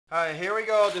Alright, here we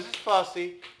go. This is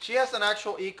Fussy. She has an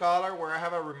actual e-collar where I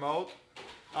have a remote.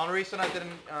 Only reason I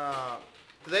didn't,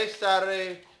 today's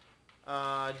Saturday,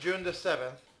 June the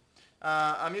 7th.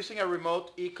 I'm using a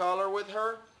remote e-collar with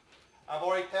her. I've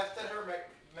already tested her,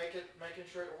 making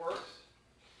sure it works.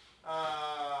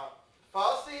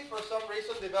 Fussy, for some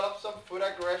reason, developed some foot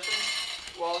aggression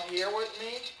while here with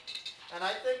me. And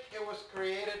I think it was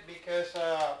created because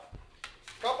a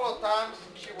couple of times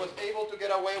she was able to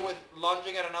get away with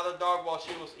lunging at another dog while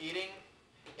she was eating.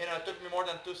 You know, it took me more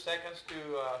than 2 seconds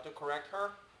to correct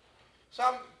her. So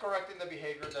I'm correcting the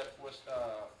behavior that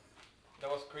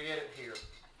was created here.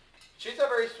 She's a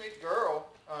very sweet girl.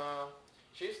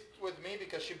 She's with me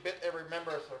because she bit every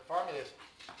member of her family,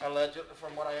 allegedly,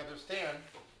 from what I understand.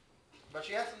 But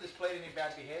she hasn't displayed any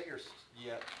bad behaviors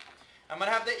yet. I'm going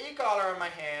to have the e-collar in my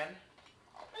hand.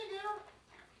 Hey, girl.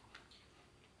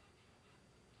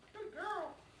 Good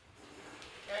girl.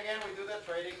 And again, we do the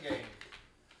trading game.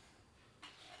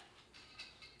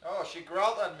 Oh, she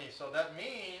growled at me, so that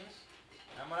means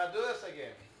I'm going to do this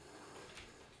again.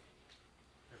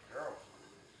 Good girl.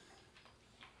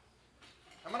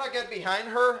 I'm going to get behind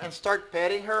her and start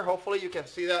petting her. Hopefully you can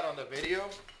see that on the video.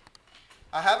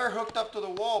 I have her hooked up to the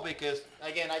wall because,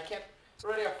 again, I can't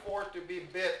really afford to be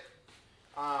bit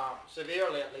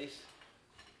severely, at least.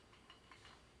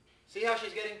 See how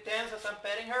she's getting tense as I'm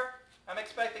petting her? I'm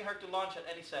expecting her to launch at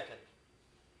any second.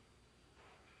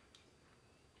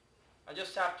 I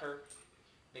just tapped her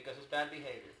because it's bad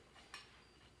behavior.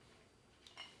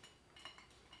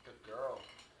 Good girl.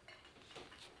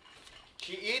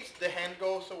 She eats, the hand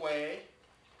goes away.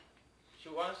 She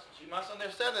must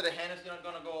understand that the hand is not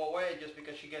going to go away just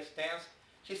because she gets tense.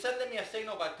 She's sending me a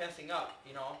signal by tensing up,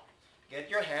 you know. Get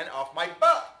your hand off my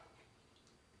butt.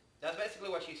 That's basically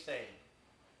what she's saying.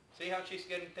 See how she's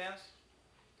getting tense?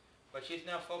 But she's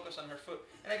now focused on her foot.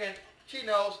 And again, she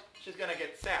knows she's going to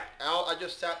get sapped. I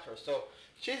just sapped her. So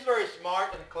she's very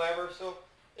smart and clever. So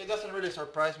it doesn't really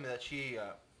surprise me that she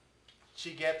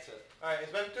gets it. All right,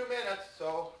 it's been 2 minutes.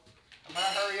 So I'm going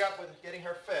to hurry up with getting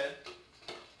her fed.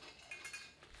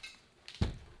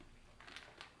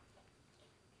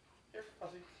 Here,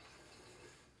 Fuzzy.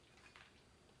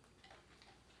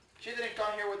 She didn't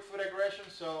come here with foot aggression,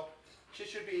 so she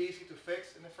should be easy to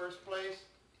fix in the first place.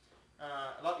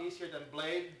 A lot easier than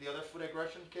Blade, the other foot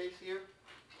aggression case here.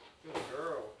 Good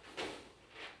girl.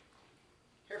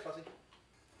 Here, Fuzzy.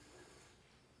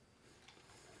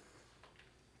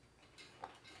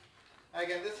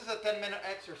 Again, this is a 10-minute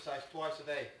exercise twice a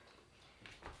day.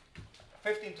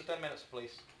 15 to 10 minutes,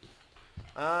 please.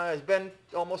 It's been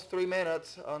almost 3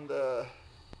 minutes on the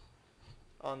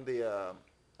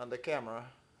camera,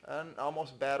 and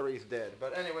almost battery is dead.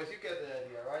 But anyways, you get the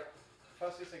idea, right?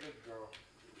 Fuzzy's a good girl.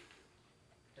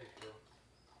 Good girl.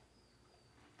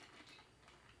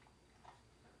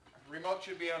 Remote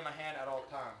should be on my hand at all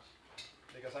times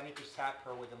because I need to sap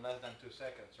her within less than 2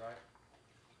 seconds, right?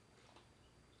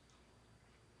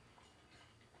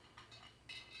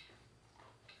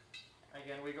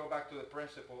 Again, we go back to the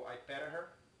principle. I petted her,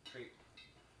 treat.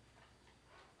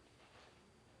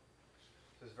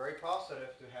 So it's very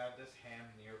positive to have this hand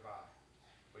nearby.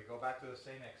 We go back to the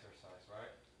same exercise,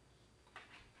 right?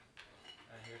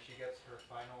 And here she gets her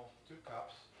final 2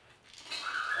 cups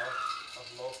of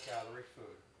low-calorie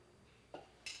food.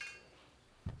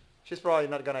 She's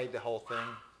probably not going to eat the whole thing.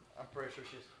 I'm pretty sure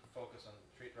she's focused on the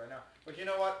treat right now. But you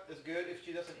know what? It's good if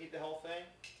she doesn't eat the whole thing,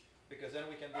 because then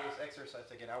we can do this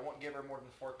exercise again. I won't give her more than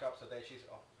 4 cups a day. She's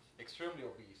extremely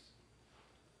obese.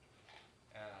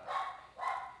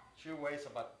 She weighs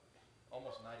about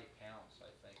almost 90 pounds, I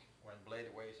think, when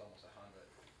Blade weighs almost 100.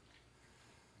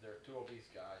 They're 2 obese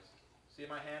guys. See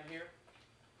my hand here?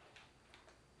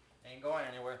 Ain't going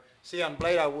anywhere. See, on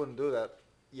Blade I wouldn't do that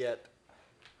yet.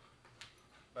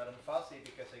 But on Fussy,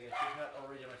 because again, she's not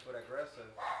originally foot aggressive.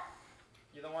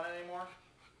 You don't want it anymore?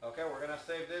 Okay, we're going to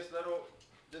save this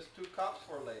 2 cups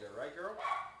for later, right, girl?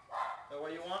 Is that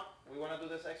what you want? We want to do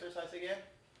this exercise again?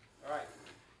 All right.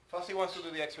 Fussy wants to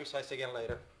do the exercise again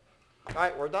later. All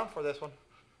right, we're done for this one.